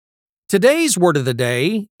Today's word of the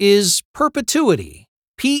day is perpetuity.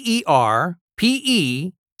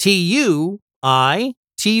 Perpetuity.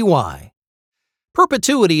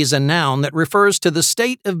 Perpetuity is a noun that refers to the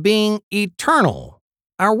state of being eternal.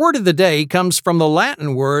 Our word of the day comes from the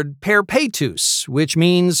Latin word perpetuus, which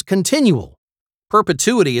means continual.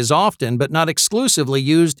 Perpetuity is often but not exclusively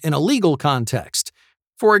used in a legal context.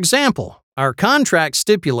 For example, our contract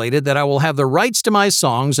stipulated that I will have the rights to my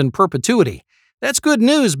songs in perpetuity. That's good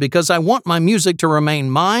news because I want my music to remain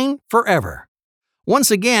mine forever. Once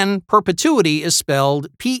again, perpetuity is spelled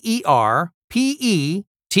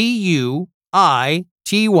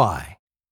Perpetuity.